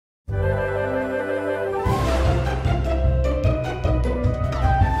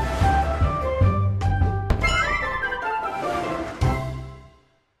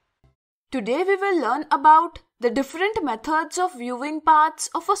Today we will learn about the different methods of viewing parts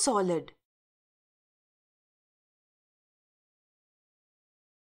of a solid.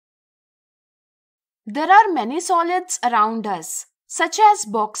 There are many solids around us, such as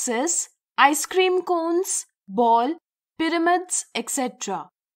boxes, ice cream cones, ball, pyramids, etc.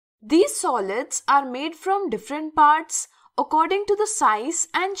 These solids are made from different parts according to the size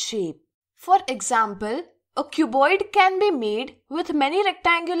and shape. For example, a cuboid can be made with many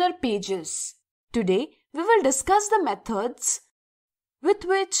rectangular pages. Today, we will discuss the methods with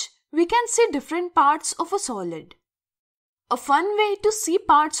which we can see different parts of a solid. A fun way to see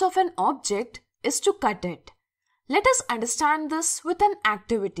parts of an object is to cut it. Let us understand this with an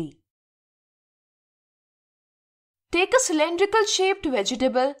activity. Take a cylindrical shaped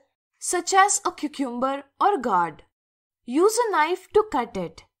vegetable such as a cucumber or gourd. Use a knife to cut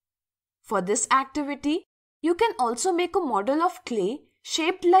it. For this activity, you can also make a model of clay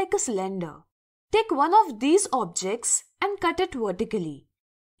shaped like a cylinder. Take one of these objects and cut it vertically.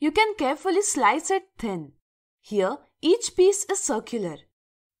 You can carefully slice it thin. Here, each piece is circular.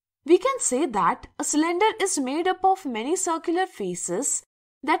 We can say that a cylinder is made up of many circular faces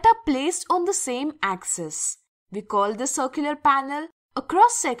that are placed on the same axis. We call this circular panel a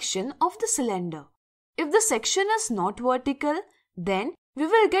cross-section of the cylinder. If the section is not vertical, then we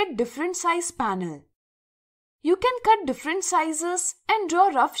will get different size panel. You can cut different sizes and draw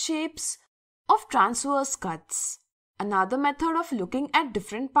rough shapes of transverse cuts. Another method of looking at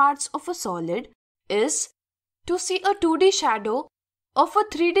different parts of a solid is to see a 2D shadow of a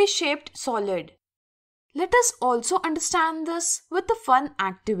 3D shaped solid. Let us also understand this with a fun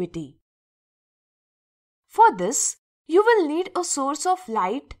activity. For this, you will need a source of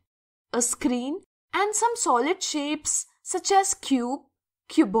light, a screen, and some solid shapes such as cube,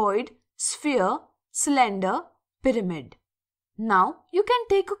 cuboid, sphere, cylinder, pyramid. Now you can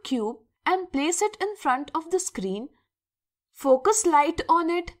take a cube and place it in front of the screen. Focus light on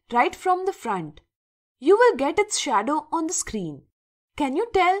it right from the front. You will get its shadow on the screen. Can you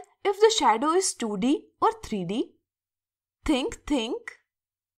tell if the shadow is 2D or 3D? Think.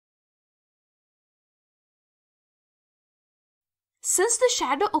 Since the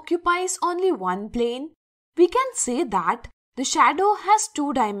shadow occupies only one plane, we can say that the shadow has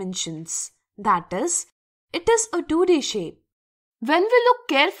two dimensions. That is, it is a 2D shape. When we look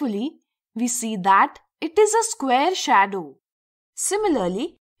carefully, we see that it is a square shadow.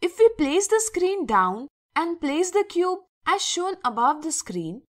 Similarly, if we place the screen down and place the cube as shown above the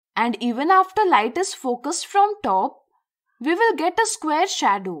screen, and even after light is focused from top, we will get a square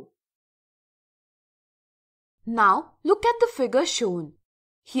shadow. Now look at the figure shown.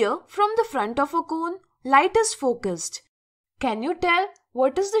 Here, from the front of a cone, light is focused. Can you tell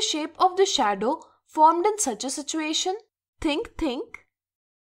what is the shape of the shadow formed in such a situation? Think.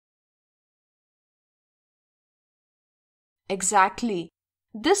 Exactly.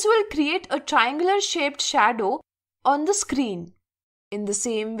 This will create a triangular shaped shadow on the screen. In the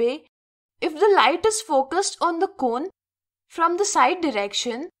same way, if the light is focused on the cone from the side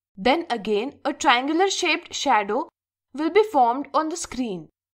direction, then again a triangular shaped shadow will be formed on the screen.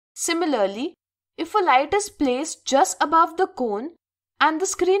 Similarly, if a light is placed just above the cone and the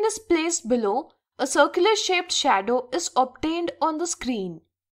screen is placed below, a circular shaped shadow is obtained on the screen.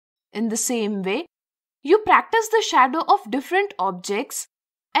 In the same way, you practice the shadow of different objects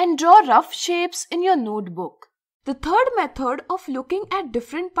and draw rough shapes in your notebook. The third method of looking at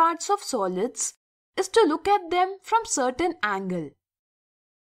different parts of solids is to look at them from certain angle.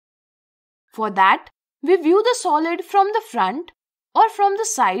 For that, we view the solid from the front or from the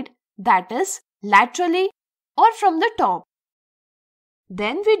side, that is, laterally or from the top.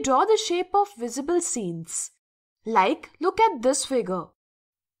 Then we draw the shape of visible scenes. Like, look at this figure.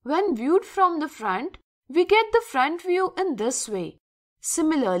 When viewed from the front, we get the front view in this way.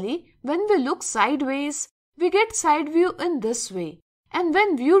 Similarly, when we look sideways, we get side view in this way. And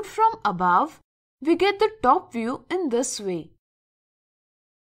when viewed from above, we get the top view in this way.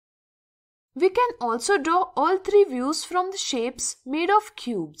 We can also draw all three views from the shapes made of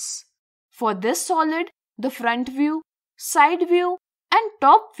cubes. For this solid, the front view, side view, and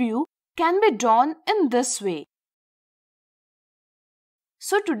top view can be drawn in this way.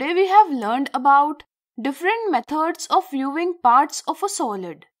 So today we have learned about different methods of viewing parts of a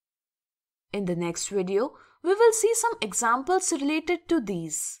solid. In the next video, we will see some examples related to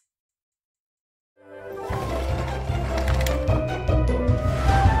these.